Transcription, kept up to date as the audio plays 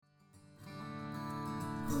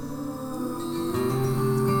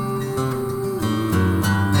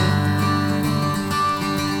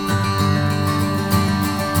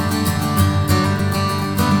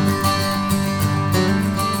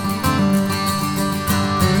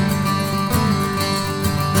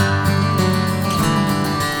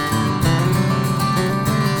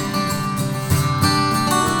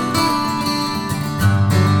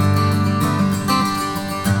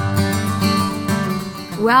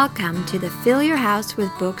Welcome to the Fill Your House with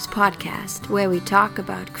Books podcast, where we talk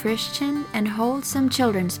about Christian and wholesome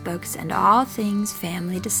children's books and all things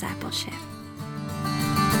family discipleship.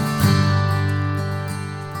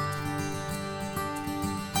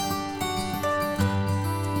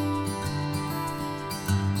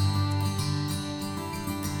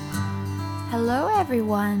 Hello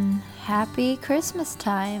everyone, happy Christmas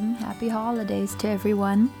time, happy holidays to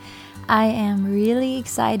everyone. I am really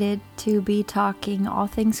excited to be talking all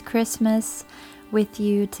things Christmas with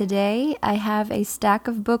you today. I have a stack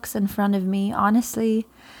of books in front of me. Honestly,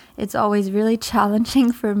 it's always really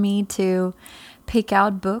challenging for me to pick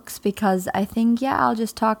out books because I think, I'll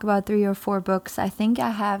just talk about 3 or 4 books. I think I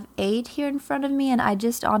have 8 here in front of me, and I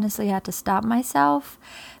just honestly had to stop myself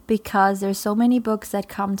because there's so many books that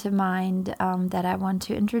come to mind that I want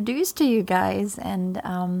to introduce to you guys.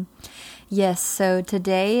 And yes, so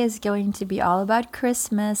today is going to be all about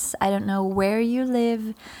Christmas. I don't know where you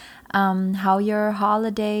live, how your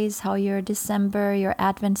holidays, how your December, your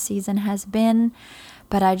Advent season has been,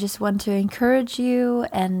 but I just want to encourage you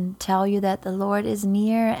and tell you that the Lord is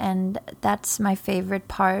near, and that's my favorite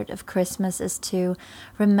part of Christmas, is to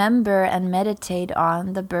remember and meditate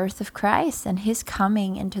on the birth of Christ and His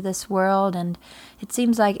coming into this world. And it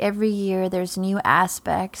seems like every year there's new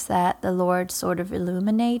aspects that the Lord sort of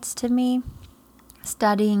illuminates to me,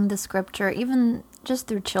 studying the scripture, even just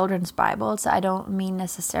through children's Bibles. I don't mean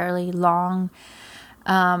necessarily long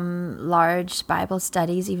large Bible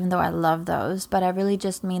studies, even though I love those, but I really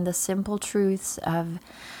just mean the simple truths of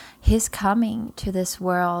His coming to this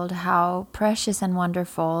world, how precious and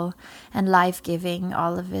wonderful and life-giving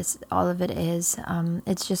all of it is.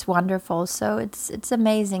 It's just wonderful. So it's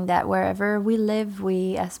amazing that wherever we live,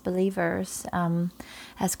 we as believers,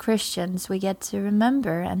 as Christians, we get to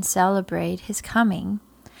remember and celebrate His coming.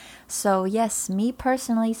 So yes, me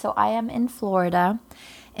personally, so I am in Florida.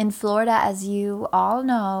 In Florida, as you all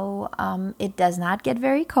know, it does not get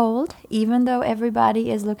very cold, even though everybody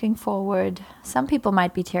is looking forward. Some people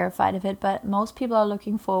might be terrified of it, but most people are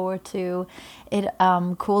looking forward to it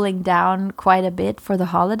cooling down quite a bit for the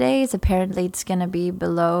holidays. Apparently, it's going to be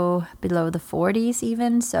below the 40s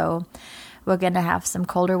even, so we're going to have some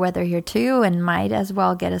colder weather here too, and might as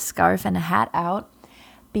well get a scarf and a hat out.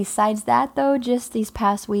 Besides that, though, just these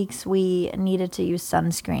past weeks, we needed to use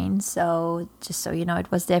sunscreen. So just so you know, it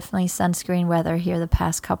was definitely sunscreen weather here the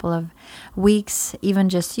past couple of weeks. Even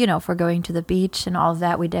just, for going to the beach and all of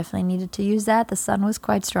that, we definitely needed to use that. The sun was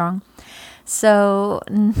quite strong. So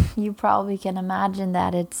you probably can imagine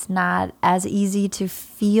that it's not as easy to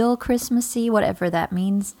feel Christmassy, whatever that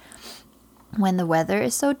means, when the weather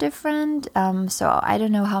is so different. So I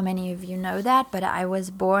don't know how many of you know that, but I was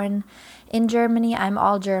born in Germany. I'm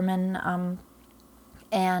all German,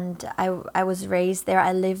 and I was raised there.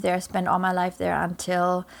 I lived there. I spent all my life there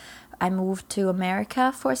until I moved to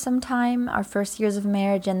America for some time, our first years of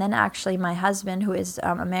marriage. And then actually my husband, who is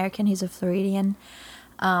American, he's a Floridian,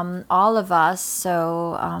 all of us,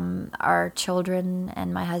 so our children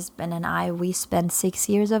and my husband and I, we spent 6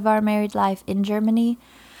 years of our married life in Germany.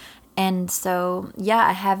 And so,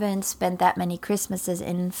 I haven't spent that many Christmases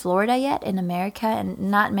in Florida yet, in America, and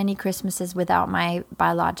not many Christmases without my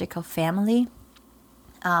biological family.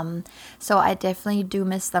 So I definitely do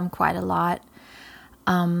miss them quite a lot.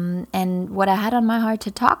 And what I had on my heart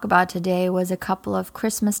to talk about today was a couple of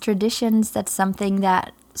Christmas traditions. That's something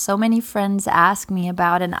that so many friends ask me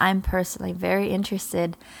about, and I'm personally very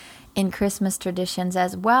interested in Christmas traditions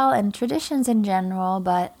as well, and traditions in general,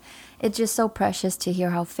 but it's just so precious to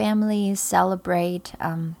hear how families celebrate,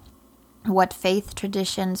 what faith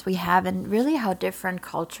traditions we have, and really how different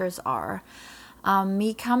cultures are.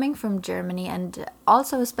 Me coming from Germany, and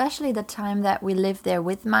also especially the time that we lived there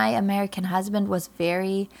with my American husband, was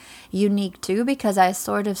very unique too, because I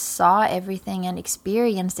sort of saw everything and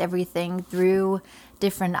experienced everything through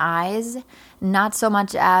different eyes, not so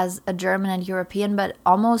much as a German and European, but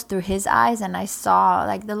almost through his eyes. And I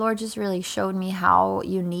saw, the Lord just really showed me how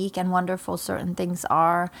unique and wonderful certain things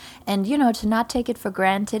are, and to not take it for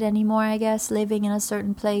granted anymore, I guess, living in a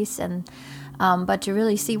certain place, and but to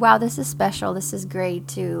really see, wow, this is special, this is great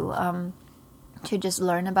to just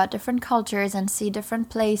learn about different cultures and see different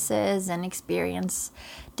places and experience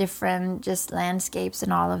different just landscapes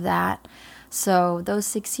and all of that. So those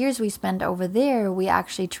 6 years we spent over there, we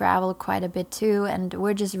actually traveled quite a bit too, and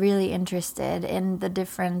we're just really interested in the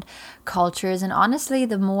different cultures. And honestly,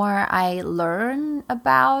 the more I learn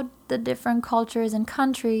about the different cultures and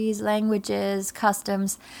countries, languages,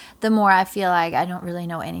 customs, the more I feel like I don't really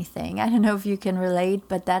know anything. I don't know if you can relate,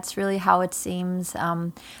 but that's really how it seems.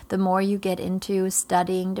 The more you get into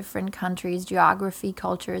studying different countries, geography,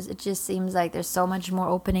 cultures, it just seems like there's so much more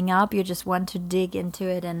opening up. You just want to dig into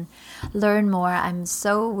it and learn more.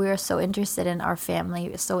 We're so interested in our family,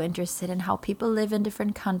 we're so interested in how people live in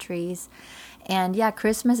different countries. And yeah,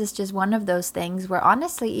 Christmas is just one of those things where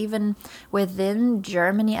honestly, even within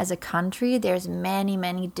Germany as a country, there's many,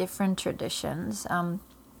 many different traditions.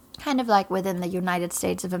 Kind of like within the United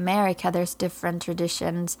States of America, there's different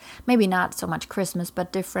traditions, maybe not so much Christmas,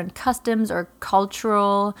 but different customs or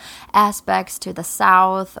cultural aspects to the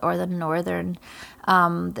South or the Northern,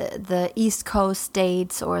 the East Coast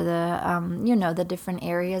states, or the different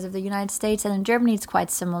areas of the United States. And in Germany, it's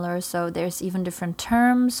quite similar. So there's even different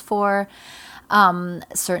terms for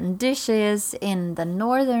certain dishes in the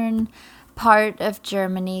northern part of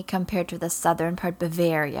Germany compared to the southern part,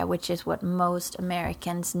 Bavaria, which is what most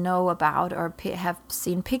Americans know about or have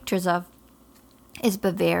seen pictures of, is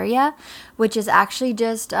Bavaria, which is actually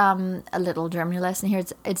just a little Germany lesson here.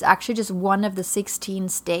 It's actually just one of the 16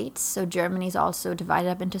 states. So Germany is also divided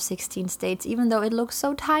up into 16 states, even though it looks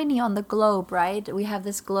so tiny on the globe, right? We have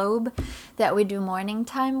this globe that we do morning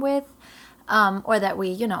time with. Or that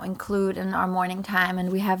we, include in our morning time,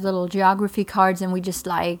 and we have little geography cards, and we just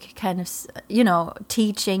like kind of,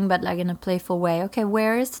 teaching, but like in a playful way. Okay,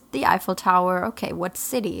 where is the Eiffel Tower? Okay, what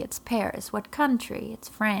city? It's Paris. What country? It's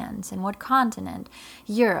France. And what continent?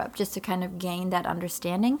 Europe, just to kind of gain that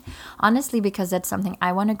understanding. Honestly, because that's something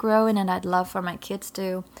I want to grow in, and I'd love for my kids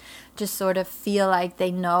to just sort of feel like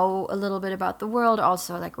they know a little bit about the world.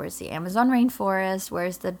 Also, like, where's the Amazon rainforest?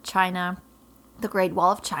 Where's the Great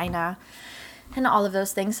Wall of China? And all of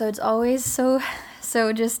those things. So it's always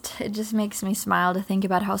it just makes me smile to think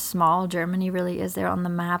about how small Germany really is there on the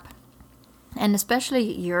map. And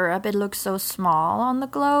especially Europe, it looks so small on the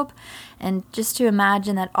globe. And just to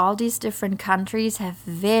imagine that all these different countries have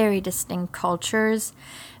very distinct cultures,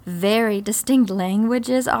 very distinct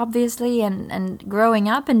languages, obviously. And growing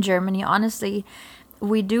up in Germany, honestly,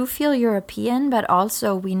 we do feel European, but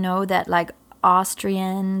also we know that like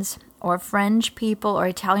Austrians or French people or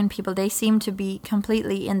Italian people, they seem to be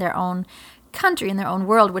completely in their own country, in their own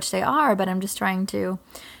world, which they are. But I'm just trying to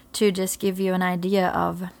just give you an idea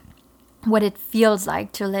of what it feels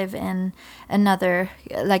like to live in another,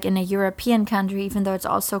 like in a European country, even though it's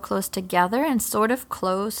all so close together and sort of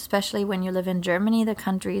close, especially when you live in Germany. The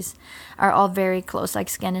countries are all very close, like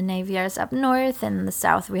Scandinavia is up north, and in the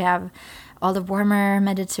south we have all the warmer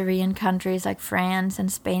Mediterranean countries like France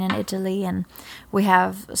and Spain and Italy, and we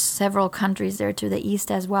have several countries there to the east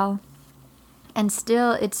as well. And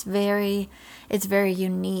still, it's very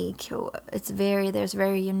unique. There's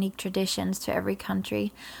very unique traditions to every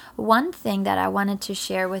country. One thing that I wanted to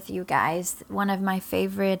share with you guys, one of my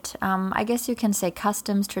favorite, I guess you can say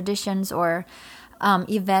customs, traditions, or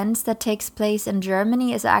events that takes place in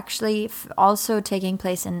Germany is actually also taking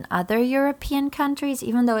place in other European countries,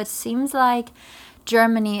 even though it seems like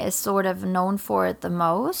Germany is sort of known for it the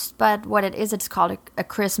most. But what it is, it's called a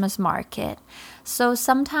Christmas market. So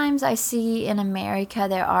sometimes I see in America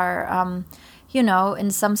there are,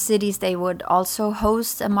 in some cities they would also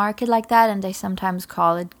host a market like that, and they sometimes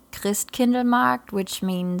call it Christkindlmarkt, which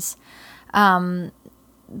means, how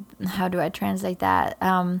do I translate that?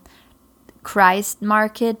 Christ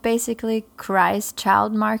market, basically, Christ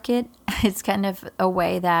child market. It's kind of a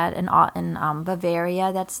way that in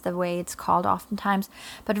Bavaria, that's the way it's called oftentimes.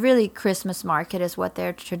 But really, Christmas market is what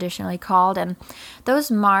they're traditionally called. And those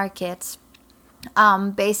markets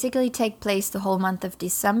basically take place the whole month of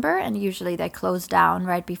December, and usually they close down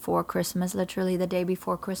right before Christmas, literally the day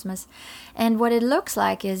before Christmas. And what it looks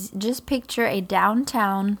like is, just picture a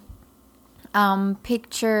downtown,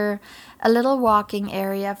 picture a little walking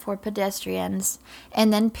area for pedestrians,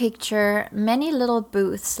 and then picture many little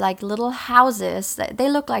booths, like little houses. They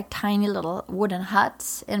look like tiny little wooden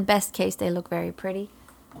huts. In best case, they look very pretty.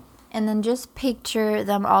 And then just picture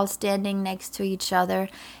them all standing next to each other.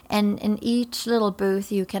 And in each little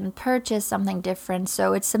booth, you can purchase something different.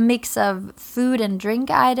 So it's a mix of food and drink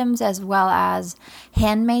items as well as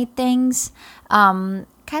handmade things.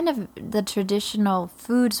 Kind of the traditional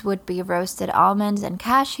foods would be roasted almonds and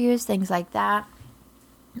cashews, things like that.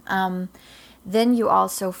 Then you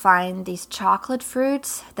also find these chocolate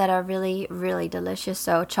fruits that are really, really delicious.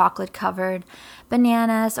 So chocolate covered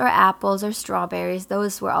bananas or apples or strawberries.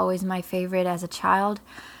 Those were always my favorite as a child.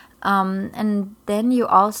 And then you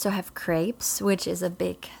also have crepes, which is a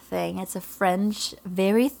big thing. It's a French,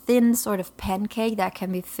 very thin sort of pancake that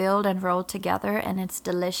can be filled and rolled together, and it's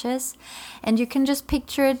delicious. And you can just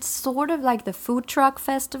picture it sort of like the food truck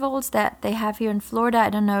festivals that they have here in Florida.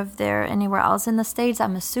 I don't know if they're anywhere else in the States.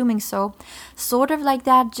 I'm assuming so. Sort of like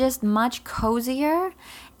that, just much cozier.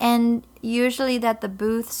 And usually that the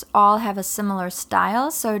booths all have a similar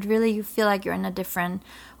style, so it really, you feel like you're in a different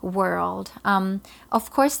world. Of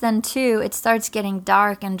course, then too, it starts getting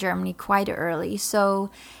dark in Germany quite early, so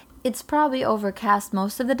it's probably overcast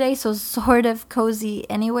most of the day, so sort of cozy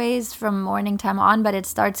anyways from morning time on, but it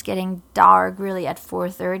starts getting dark really at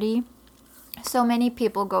 4:30. So many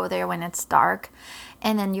people go there when it's dark,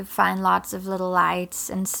 and then you find lots of little lights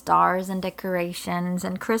and stars and decorations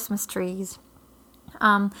and Christmas trees.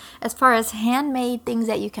 As far as handmade things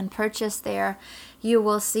that you can purchase there, you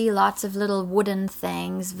will see lots of little wooden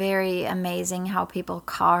things. Very amazing how people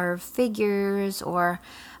carve figures or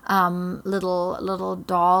little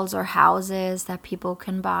dolls or houses that people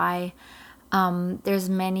can buy. There's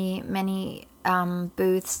many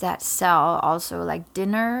booths that sell also like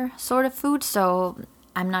dinner sort of food. So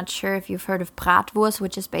I'm not sure if you've heard of Bratwurst,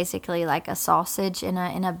 which is basically like a sausage in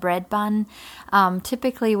a bread bun,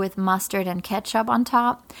 typically with mustard and ketchup on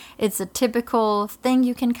top. It's a typical thing.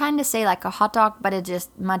 You can kind of say like a hot dog, but it's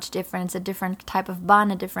just much different. It's a different type of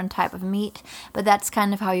bun, a different type of meat. But that's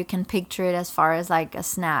kind of how you can picture it as far as like a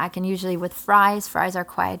snack. And usually with fries. Fries are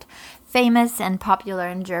quite famous and popular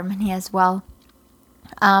in Germany as well.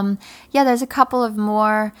 There's a couple of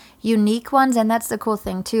more unique ones, and that's the cool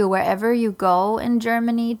thing too. Wherever you go in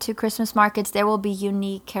Germany to Christmas markets, there will be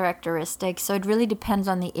unique characteristics. So it really depends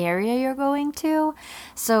on the area you're going to.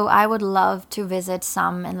 So I would love to visit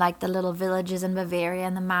some in like the little villages in Bavaria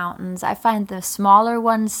and the mountains. I find the smaller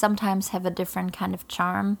ones sometimes have a different kind of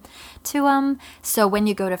charm to them. So when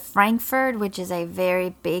you go to Frankfurt, which is a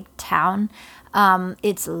very big town,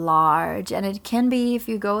 it's large, and it can be, if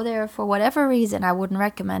you go there for whatever reason, I wouldn't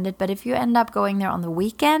recommend it, but if you end up going there on the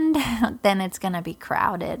weekend, then it's gonna be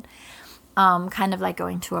crowded, kind of like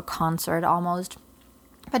going to a concert almost.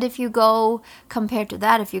 But if you go, compared to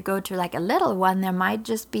that, if you go to like a little one, there might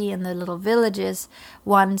just be in the little villages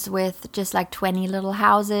ones with just like 20 little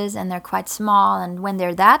houses, and they're quite small, and when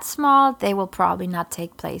they're that small, they will probably not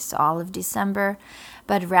take place all of December,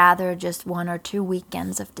 but rather just 1 or 2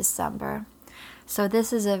 weekends of December. So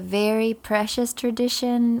this is a very precious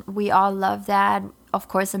tradition. We all love that. Of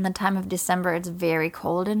course, in the time of December, it's very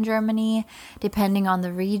cold in Germany, depending on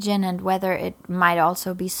the region and whether it might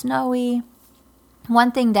also be snowy.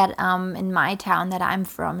 One thing that in my town that I'm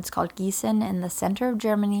from, it's called Gießen in the center of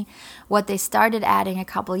Germany, what they started adding a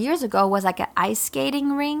couple years ago was like an ice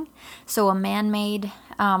skating ring. So a man-made,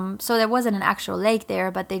 so there wasn't an actual lake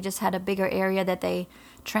there, but they just had a bigger area that they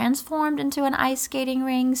transformed into an ice skating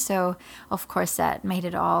ring. So of course that made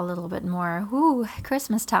it all a little bit more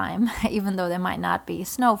Christmas time, even though there might not be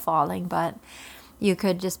snow falling, but you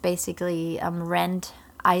could just basically rent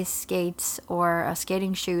ice skates or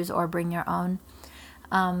skating shoes or bring your own.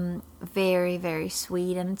 Very, very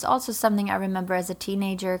sweet. And it's also something I remember as a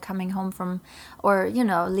teenager coming home from, or,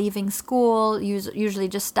 leaving school, usually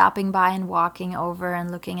just stopping by and walking over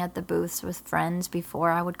and looking at the booths with friends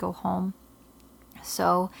before I would go home.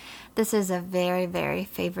 So this is a very, very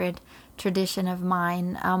favorite tradition of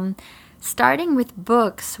mine. Starting with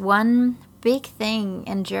books, one big thing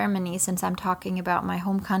in Germany, since I'm talking about my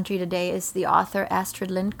home country today, is the author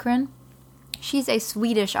Astrid Lindgren. She's a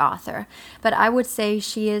Swedish author, but I would say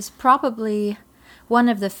she is probably one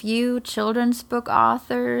of the few children's book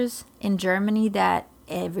authors in Germany that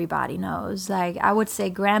everybody knows. Like, I would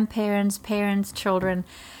say grandparents, parents, children,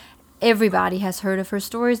 everybody has heard of her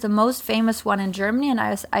stories. The most famous one in Germany, and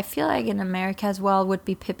I feel like in America as well, would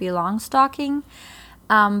be Pippi Longstocking.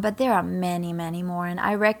 But there are many, many more, and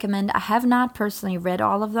I have not personally read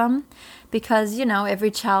all of them, because,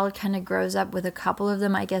 every child kind of grows up with a couple of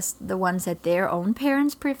them, I guess the ones that their own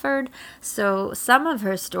parents preferred. So some of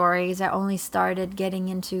her stories, I only started getting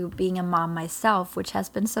into being a mom myself, which has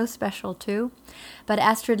been so special too. But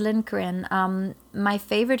Astrid Lindgren, my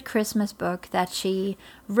favorite Christmas book that she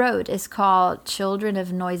wrote is called Children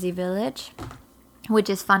of Noisy Village, which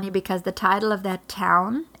is funny because the title of that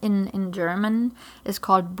town in German is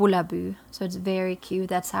called Bullabü. So it's very cute.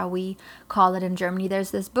 That's how we call it in Germany.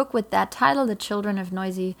 There's this book with that title, The Children of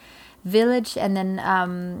Noisy Village, and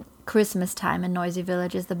then Christmas Time in Noisy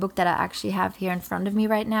Village is the book that I actually have here in front of me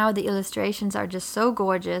right now. The illustrations are just so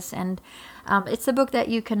gorgeous, and it's a book that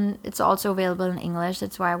it's also available in English.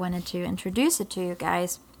 That's why I wanted to introduce it to you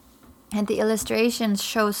guys. And the illustrations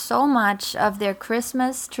show so much of their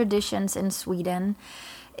Christmas traditions in Sweden.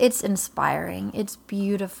 It's inspiring. It's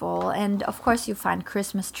beautiful. And of course you find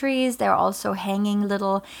Christmas trees. They're also hanging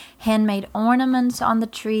little handmade ornaments on the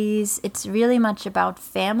trees. It's really much about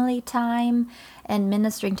family time and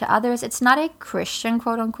ministering to others. It's not a Christian,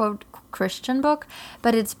 quote unquote, Christian book,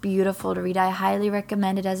 but it's beautiful to read. I highly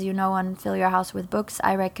recommend it. As you know, on Fill Your House with Books,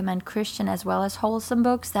 I recommend Christian as well as wholesome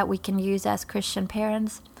books that we can use as Christian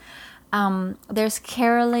parents. There's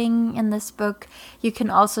caroling in this book. You can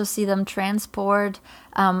also see them transport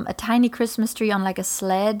a tiny Christmas tree on like a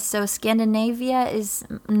sled. So Scandinavia is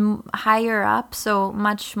higher up, so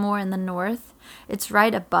much more in the north. It's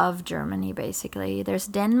right above Germany, basically. There's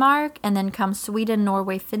Denmark, and then comes Sweden,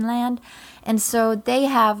 Norway, Finland. And so they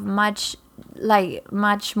have much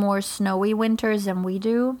more snowy winters than we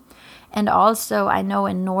do. And also, I know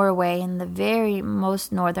in Norway, in the very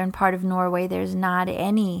most northern part of Norway, there's not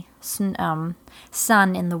any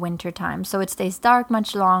sun in the wintertime. So it stays dark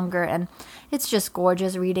much longer, and it's just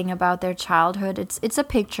gorgeous reading about their childhood. It's a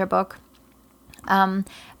picture book,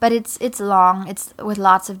 but it's long. It's with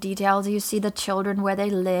lots of details. You see the children, where they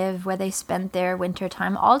live, where they spent their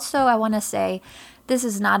wintertime. Also, I want to say, this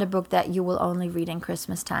is not a book that you will only read in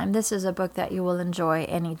Christmas time. This is a book that you will enjoy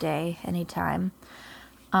any day, any time.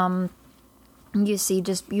 You see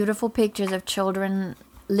just beautiful pictures of children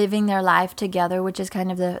living their life together, which is kind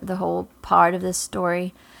of the whole part of this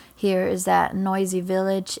story here, is that Noisy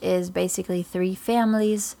Village is basically 3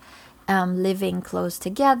 families living close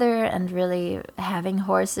together and really having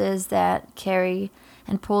horses that carry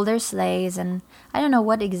and pull their sleighs. And I don't know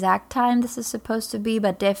what exact time this is supposed to be,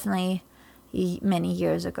 but definitely many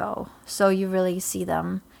years ago. So you really see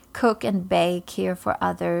them cook and bake here for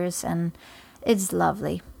others, and it's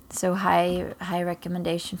lovely. So high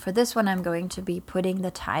recommendation for this one. I'm going to be putting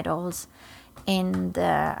the titles in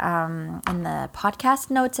the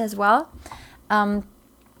podcast notes as well.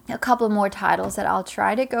 A couple more titles that I'll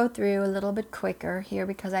try to go through a little bit quicker here,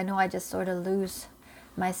 because I know I just sort of lose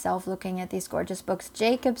myself looking at these gorgeous books.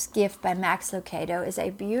 Jacob's Gift by Max Lucado is a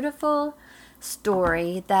beautiful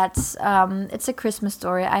story that's it's a Christmas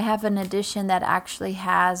story. I have an edition that actually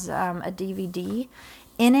has a DVD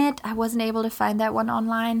in it. I wasn't able to find that one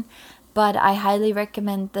online, but I highly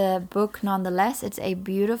recommend the book nonetheless. It's a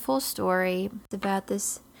beautiful story. It's about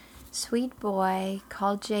this sweet boy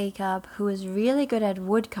called Jacob who is really good at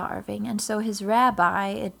wood carving, and so his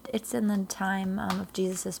rabbi, it's in the time of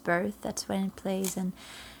Jesus' birth, that's when it plays, and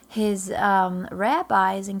his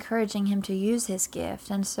rabbi is encouraging him to use his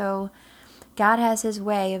gift, and so God has his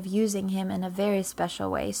way of using him in a very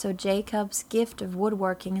special way. So Jacob's gift of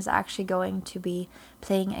woodworking is actually going to be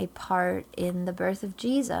playing a part in the birth of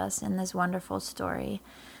Jesus in this wonderful story.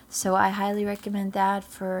 So I highly recommend that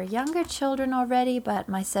for younger children already, but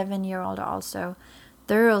my 7-year-old also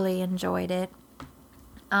thoroughly enjoyed it.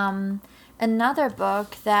 Another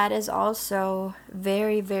book that is also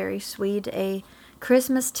very, very sweet, a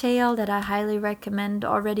Christmas tale that I highly recommend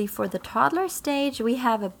already for the toddler stage. We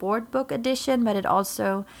have a board book edition, but it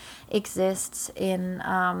also exists in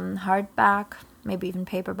hardback, maybe even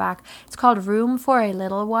paperback. It's called Room for a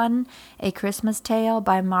Little One, a Christmas Tale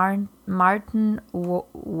by Martin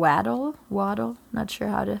Waddle, not sure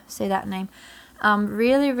how to say that name.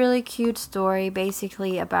 Really, really cute story,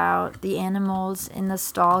 basically about the animals in the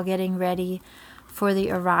stall getting ready for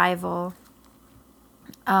the arrival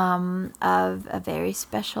of a very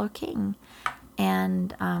special king.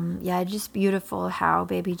 And just beautiful how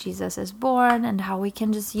baby Jesus is born, and how we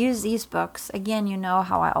can just use these books. Again, you know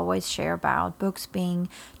how I always share about books being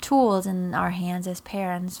tools in our hands as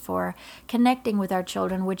parents for connecting with our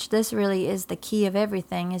children, which this really is the key of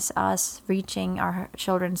everything, is us reaching our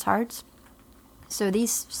children's hearts. So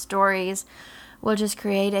these stories will just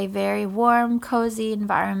create a very warm, cozy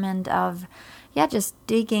environment of just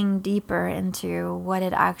digging deeper into what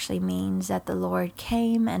it actually means that the Lord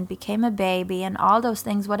came and became a baby, and all those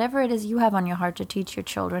things, whatever it is you have on your heart to teach your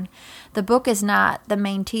children. The book is not the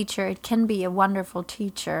main teacher. It can be a wonderful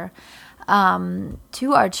teacher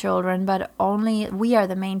to our children, but only we are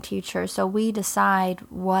the main teacher. So we decide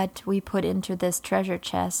what we put into this treasure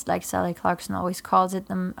chest, like Sally Clarkson always calls it,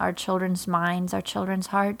 our children's minds, our children's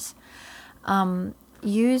hearts.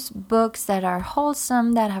 Use books that are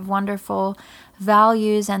wholesome, that have wonderful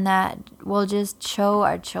values, and that will just show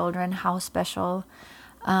our children how special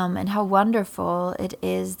and how wonderful it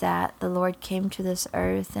is that the Lord came to this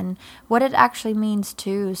earth and what it actually means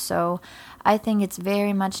too. So I think it's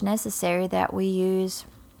very much necessary that we use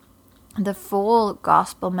the full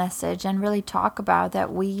gospel message and really talk about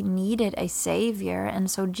that we needed a savior,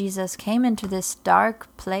 and so Jesus came into this dark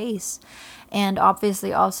place, and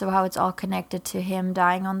obviously also how it's all connected to him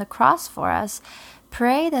dying on the cross for us.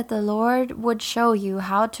 Pray that the Lord would show you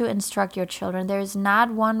how to instruct your children. There is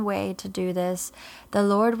not one way to do this. The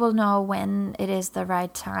Lord will know when it is the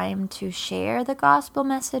right time to share the gospel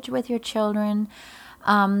message with your children.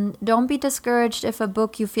 Don't be discouraged if a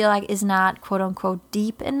book you feel like is not quote unquote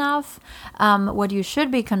deep enough. What you should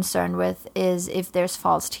be concerned with is if there's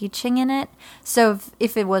false teaching in it. So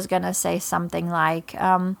if it was going to say something like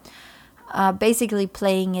basically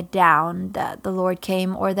playing it down that the Lord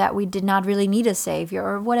came, or that we did not really need a savior,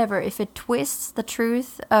 or whatever, if it twists the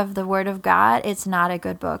truth of the Word of God, it's not a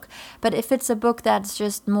good book. But if it's a book that's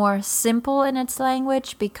just more simple in its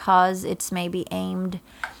language because it's maybe aimed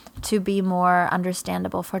to be more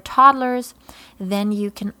understandable for toddlers, then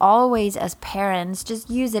you can always, as parents, just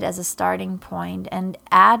use it as a starting point and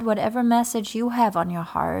add whatever message you have on your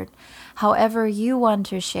heart, however you want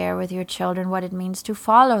to share with your children what it means to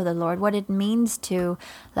follow the Lord, what it means to,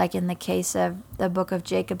 like in the case of the book of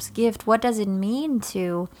Jacob's Gift, what does it mean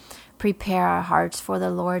to prepare our hearts for the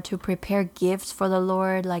Lord, to prepare gifts for the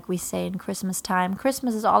Lord, like we say in Christmas time.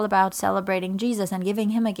 Christmas is all about celebrating Jesus and giving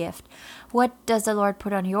him a gift. What does the Lord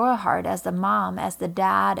put on your heart as the mom, as the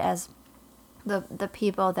dad, as the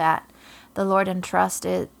people that the Lord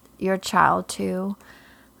entrusted your child to?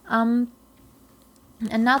 Another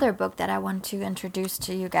book that I want to introduce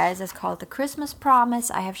to you guys is called The Christmas Promise.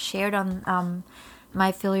 I have shared on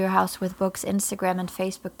my Fill Your House with Books Instagram and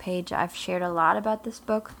Facebook page. I've shared a lot about this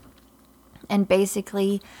book. And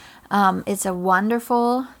basically, it's a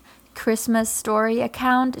wonderful Christmas story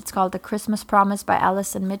account. It's called The Christmas Promise by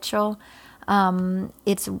Allison Mitchell.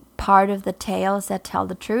 It's part of the Tales That Tell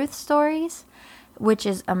the Truth stories, which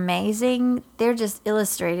is amazing. They're just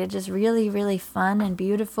illustrated, just really, really fun and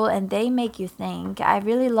beautiful, and they make you think. I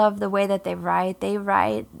really love the way that they write. They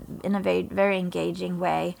write in a very, very engaging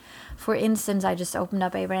way. For instance, I just opened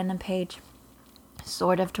up a random page,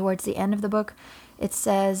 sort of towards the end of the book. It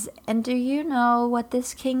says, "And do you know what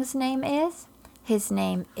this king's name is? His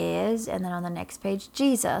name is," and then on the next page,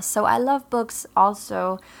 "Jesus." So I love books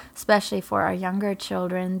also, especially for our younger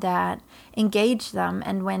children, that engage them.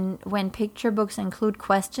 And when picture books include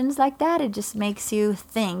questions like that, it just makes you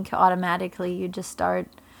think automatically. You just start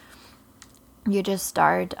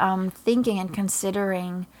thinking and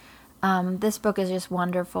considering. This book is just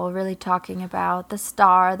wonderful, really talking about the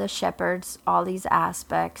star, the shepherds, all these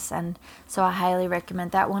aspects, and so I highly recommend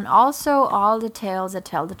that one. Also, all the Tales That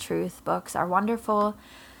Tell the Truth books are wonderful,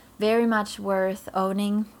 very much worth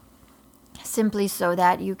owning, simply so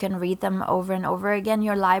that you can read them over and over again.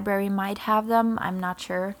 Your library might have them, I'm not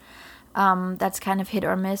sure. That's kind of hit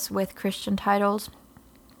or miss with Christian titles,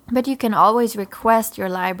 but you can always request your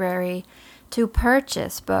library to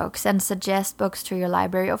purchase books and suggest books to your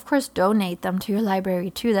library. Of course, donate them to your library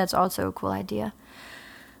too. That's also a cool idea.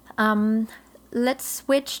 Let's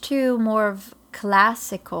switch to more of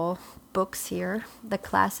classical books here. The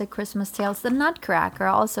classic Christmas tales. The Nutcracker,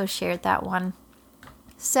 I also shared that one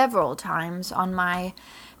several times on my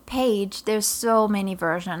page. There's so many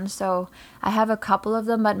versions, so I have a couple of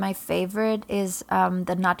them, but my favorite is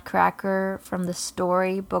the Nutcracker from the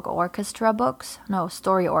Storybook Orchestra books. No,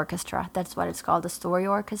 Story Orchestra, that's what it's called, the Story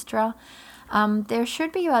Orchestra. There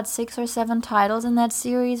should be about 6 or 7 titles in that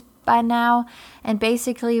series by now, and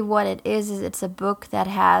basically what it is it's a book that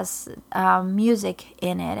has music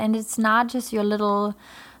in it, and it's not just your little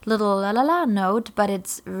la la la note, but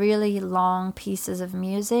it's really long pieces of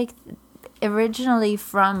music, originally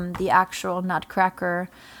from the actual Nutcracker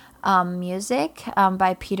music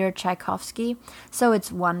by Peter Tchaikovsky. So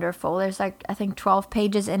it's wonderful. There's I think 12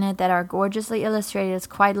 pages in it that are gorgeously illustrated. It's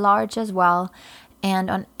quite large as well. And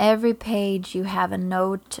on every page you have a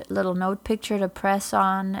little note picture to press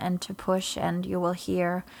on and to push, and you will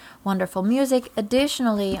hear wonderful music.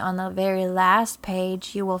 Additionally, on the very last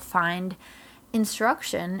page you will find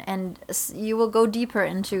instruction, and you will go deeper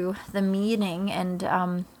into the meaning and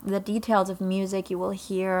the details of music. You will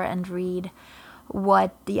hear and read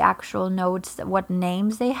what the actual notes, what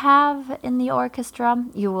names they have in the orchestra.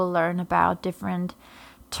 You will learn about different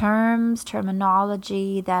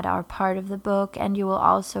terminology that are part of the book, and you will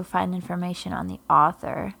also find information on the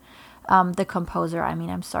author. The composer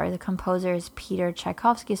is Peter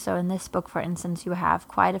Tchaikovsky. So in this book, for instance, you have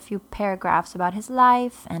quite a few paragraphs about his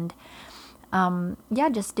life, and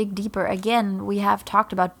just dig deeper. Again, we have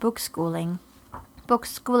talked about book schooling book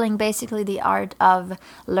schooling, basically the art of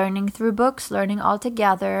learning through books, learning all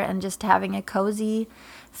together, and just having a cozy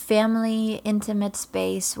family intimate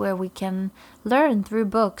space where we can learn through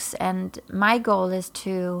books. And my goal is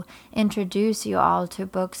to introduce you all to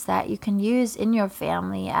books that you can use in your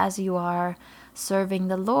family as you are serving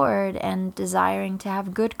the Lord and desiring to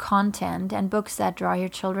have good content, and books that draw your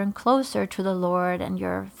children closer to the Lord and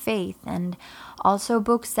your faith, and also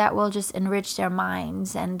books that will just enrich their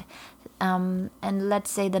minds. And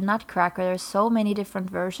let's say the Nutcracker, there's so many different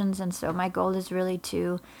versions, and so my goal is really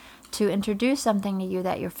to introduce something to you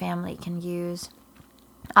that your family can use.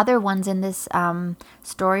 Other ones in this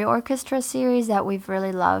story orchestra series that we've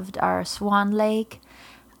really loved are Swan Lake,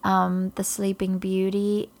 The Sleeping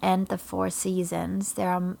Beauty, and The Four Seasons. There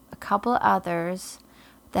are a couple others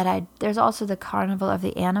there's also The Carnival of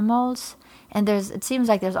the Animals, and it seems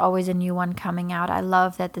like there's always a new one coming out. I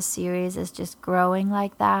love that the series is just growing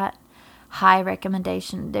like that. High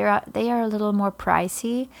recommendation. They are a little more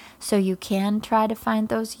pricey, so you can try to find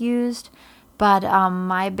those used, but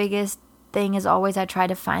my biggest thing is always I try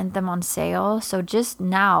to find them on sale. So just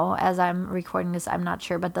now, as I'm recording this, I'm not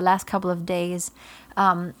sure, but the last couple of days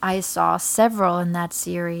I saw several in that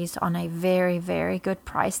series on a very, very good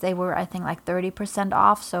price. They were, I think, like 30%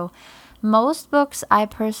 off. So most books I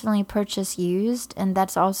personally purchase used, and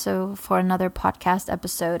that's also for another podcast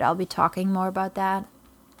episode. I'll be talking more about that,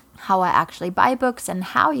 how I actually buy books and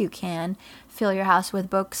how you can fill your house with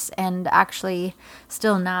books and actually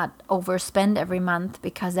still not overspend every month,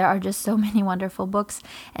 because there are just so many wonderful books,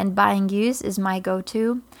 and buying used is my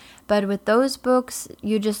go-to. But with those books,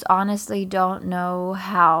 you just honestly don't know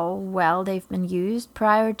how well they've been used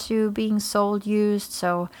prior to being sold used.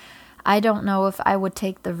 So I don't know if I would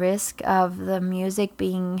take the risk of the music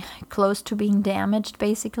being close to being damaged,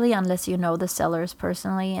 basically, unless you know the sellers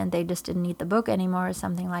personally and they just didn't need the book anymore or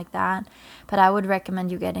something like that. But I would recommend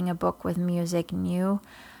you getting a book with music new,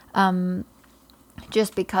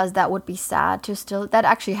 just because that would be sad to still... That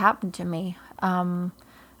actually happened to me.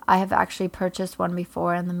 I have actually purchased one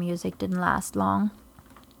before and the music didn't last long.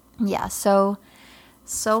 Yeah, so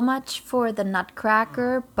much for the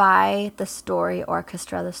Nutcracker by the Story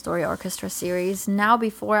Orchestra series. Now,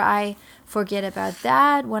 before I forget about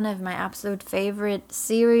that, one of my absolute favorite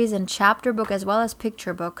series and chapter book as well as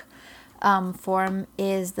picture book form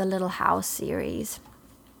is the Little House series.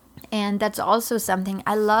 And that's also something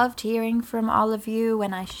I loved hearing from all of you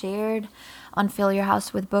when I shared on Fill Your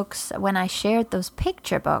House with Books, when I shared those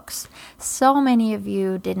picture books. So many of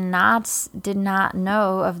you did not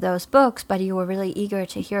know of those books, but you were really eager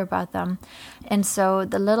to hear about them. And so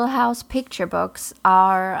the Little House picture books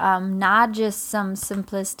are not just some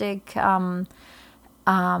simplistic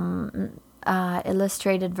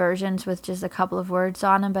illustrated versions with just a couple of words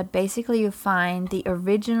on them, but basically you find the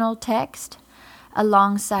original text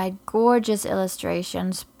alongside gorgeous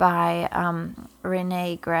illustrations by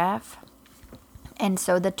Renee Graff. And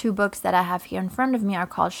so the two books that I have here in front of me are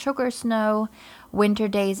called Sugar Snow. Winter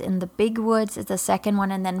Days in the Big Woods is the second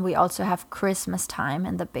one. And then we also have Christmas Time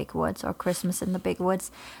in the Big Woods, or Christmas in the Big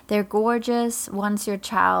Woods. They're gorgeous. Once your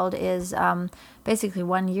child is basically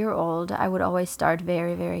 1 year old, I would always start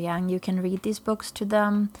very, very young. You can read these books to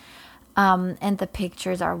them. And the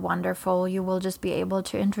pictures are wonderful. You will just be able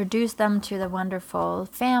to introduce them to the wonderful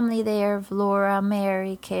family there of Laura,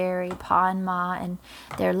 Mary, Carrie, Pa and Ma, and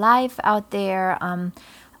their life out there.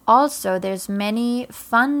 Also, there's many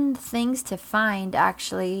fun things to find,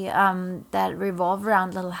 actually, that revolve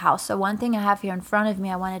around Little House. So one thing I have here in front of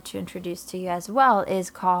me I wanted to introduce to you as well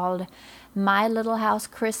is called My Little House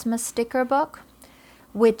Christmas Sticker Book,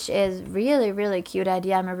 which is really, really cute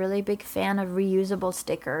idea. I'm a really big fan of reusable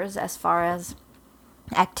stickers as far as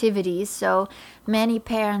activities. So many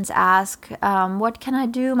parents ask, what can I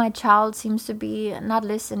do? My child seems to be not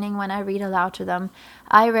listening when I read aloud to them.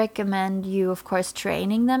 I recommend you, of course,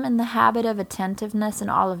 training them in the habit of attentiveness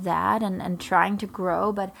and all of that, and trying to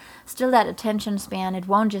grow, but still that attention span, it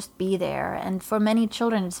won't just be there. And for many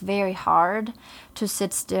children, it's very hard to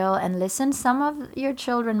sit still and listen. Some of your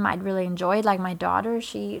children might really enjoy it, like my daughter.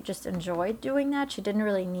 She just enjoyed doing that. She didn't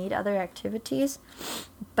really need other activities,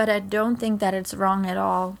 but I don't think that it's wrong at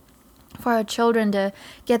all for our children to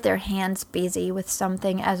get their hands busy with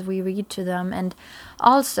something as we read to them. And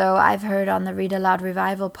also, I've heard on the Read Aloud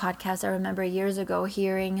Revival podcast, I remember years ago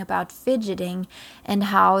hearing about fidgeting and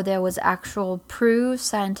how there was actual proof,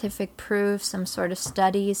 scientific proof, some sort of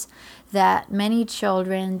studies that many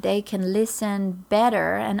children, they can listen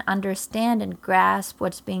better and understand and grasp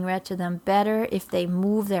what's being read to them better if they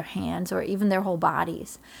move their hands or even their whole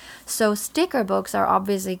bodies. So sticker books are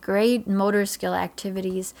obviously great motor skill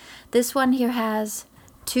activities. This one here has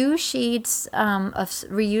 2 sheets of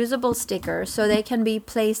reusable stickers, so they can be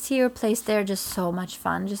placed here, placed there. Just so much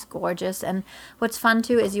fun, just gorgeous. And what's fun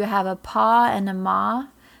too is you have a Pa and a Ma.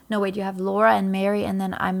 No, wait, you have Laura and Mary, and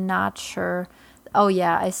then I'm not sure. Oh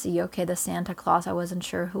yeah, I see. Okay, the Santa Claus. I wasn't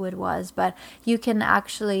sure who it was, but you can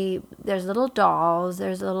actually, there's little dolls,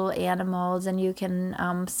 there's little animals, and you can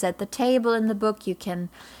set the table in the book. You can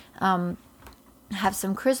have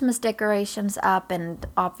some Christmas decorations up, and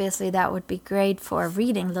obviously that would be great for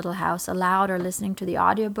reading Little House aloud or listening to the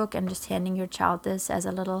audiobook and just handing your child this as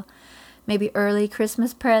a little maybe early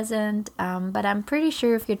Christmas present. But I'm pretty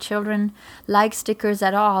sure if your children like stickers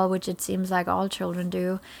at all, which it seems like all children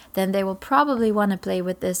do, then they will probably want to play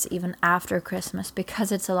with this even after Christmas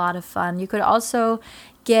because it's a lot of fun. You could also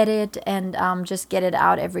get it and just get it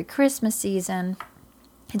out every Christmas season.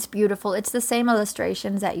 It's beautiful. It's the same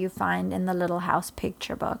illustrations that you find in the Little House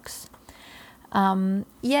picture books.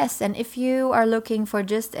 Yes, and if you are looking for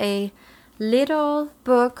just a little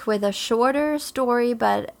book with a shorter story,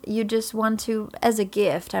 but you just want to, as a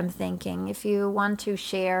gift, I'm thinking, if you want to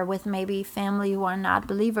share with maybe family who are not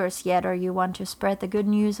believers yet, or you want to spread the good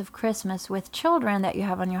news of Christmas with children that you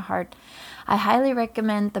have on your heart, I highly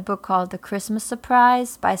recommend the book called The Christmas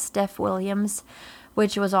Surprise by Steph Williams,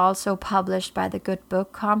 which was also published by the Good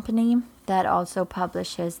Book Company that also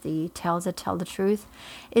publishes the Tales That Tell the Truth.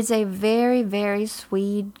 It's a very, very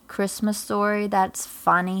sweet Christmas story that's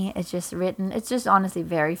funny. It's just honestly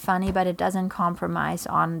very funny, but it doesn't compromise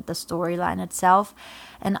on the storyline itself.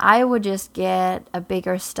 And I would just get a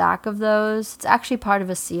bigger stack of those. It's actually part of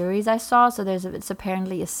a series I saw, so it's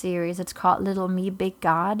apparently a series. It's called Little Me, Big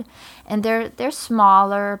God. And they're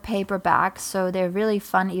smaller paperbacks, so they're really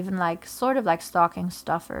fun, even like sort of like stocking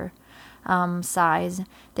stuffer size.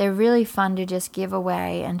 They're really fun to just give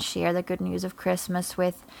away and share the good news of Christmas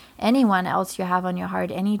with anyone else you have on your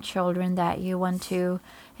heart, any children that you want to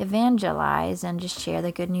evangelize and just share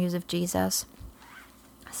the good news of Jesus.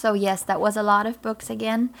 So yes, that was a lot of books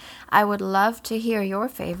again. I would love to hear your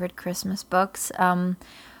favorite Christmas books.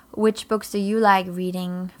 Which books do you like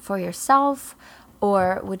reading for yourself?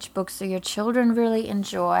 Or which books do your children really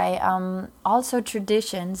enjoy? Also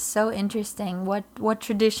traditions, so interesting. What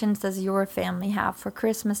traditions does your family have for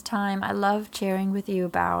Christmas time? I love sharing with you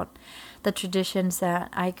about the traditions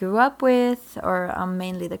that I grew up with, or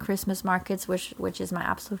mainly the Christmas markets, which is my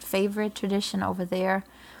absolute favorite tradition over there.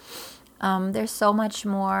 There's so much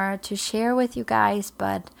more to share with you guys,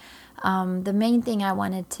 but the main thing I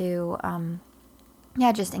wanted to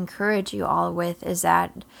just encourage you all with is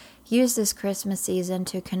that use this Christmas season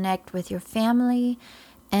to connect with your family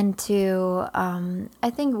and to, I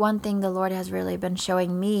think one thing the Lord has really been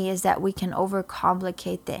showing me is that we can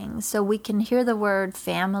overcomplicate things. So we can hear the word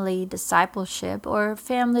family discipleship or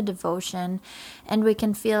family devotion, and we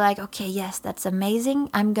can feel like, okay, yes, that's amazing.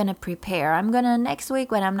 I'm going to prepare. Next week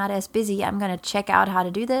when I'm not as busy, I'm going to check out how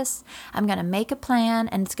to do this. I'm going to make a plan,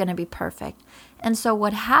 and it's going to be perfect. And so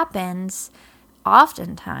what happens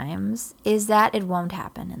oftentimes is that it won't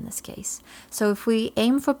happen in this case. So if we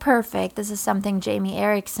aim for perfect, this is something Jamie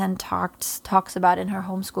Erickson talks about in her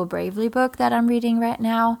Homeschool Bravely book that I'm reading right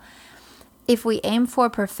now. If we aim for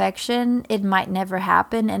perfection, it might never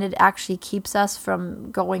happen, and it actually keeps us from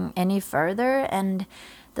going any further. And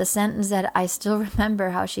the sentence that I still remember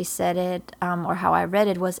how she said it, or how I read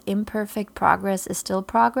it, was imperfect progress is still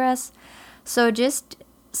progress. So just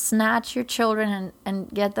snatch your children and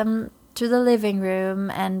get them to the living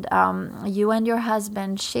room, and you and your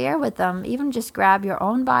husband share with them. Even just grab your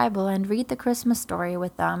own Bible and read the Christmas story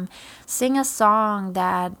with them. Sing a song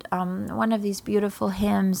that, one of these beautiful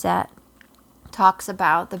hymns that talks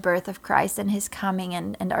about the birth of Christ and his coming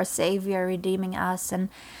and our Savior redeeming us. And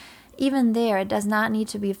even there, it does not need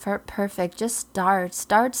to be perfect. Just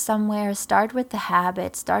start somewhere. Start with the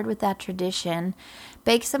habit. Start with that tradition.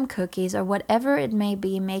 Bake some cookies or whatever it may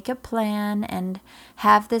be. Make a plan and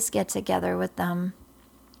have this get together with them.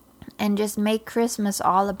 And just make Christmas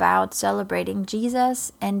all about celebrating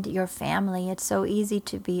Jesus and your family. It's so easy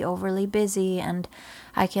to be overly busy, and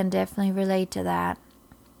I can definitely relate to that.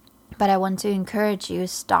 But I want to encourage you,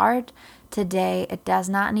 start today. It does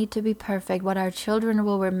not need to be perfect. What our children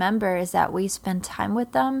will remember is that we spend time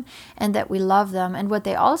with them and that we love them. And what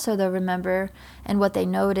they also they'll remember and what they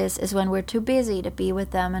notice is when we're too busy to be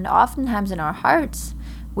with them. And oftentimes in our hearts,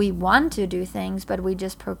 we want to do things, but we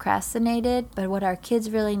just procrastinate it. But what our kids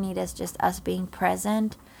really need is just us being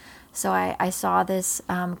present. So I saw this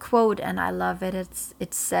quote, and I love it.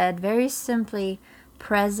 It's said very simply,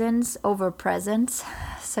 presence over presence.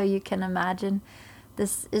 So you can imagine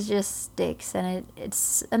this is just sticks, and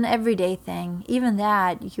it's an everyday thing. Even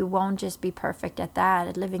that, you won't just be perfect at that,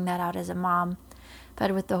 at living that out as a mom.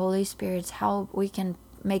 but with the Holy Spirit's help, we can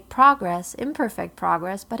make progress, imperfect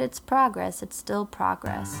progress, but it's progress. It's still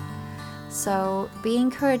progress. So be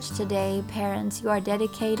encouraged today, parents. You are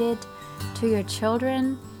dedicated to your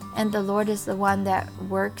children, and the Lord is the one that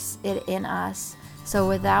works it in us. So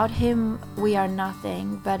without Him, we are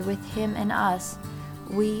nothing, but with Him in us,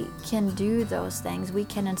 we can do those things. We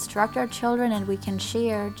can instruct our children, and we can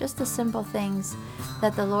share just the simple things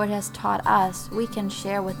that the Lord has taught us. We can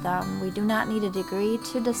share with them. We do not need a degree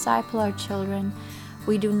to disciple our children.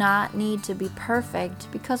 We do not need to be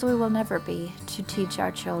perfect, because we will never be, to teach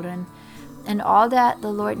our children. And all that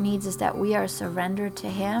the Lord needs is that we are surrendered to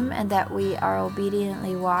Him, and that we are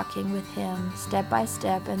obediently walking with Him step by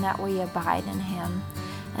step, and that we abide in Him.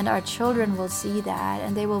 And our children will see that,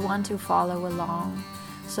 and they will want to follow along.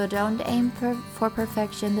 So don't aim for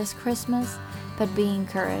perfection this Christmas, but be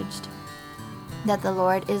encouraged that the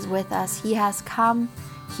Lord is with us. He has come,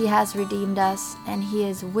 He has redeemed us, and He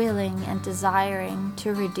is willing and desiring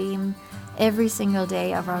to redeem every single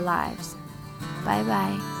day of our lives.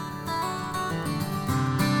 Bye-bye.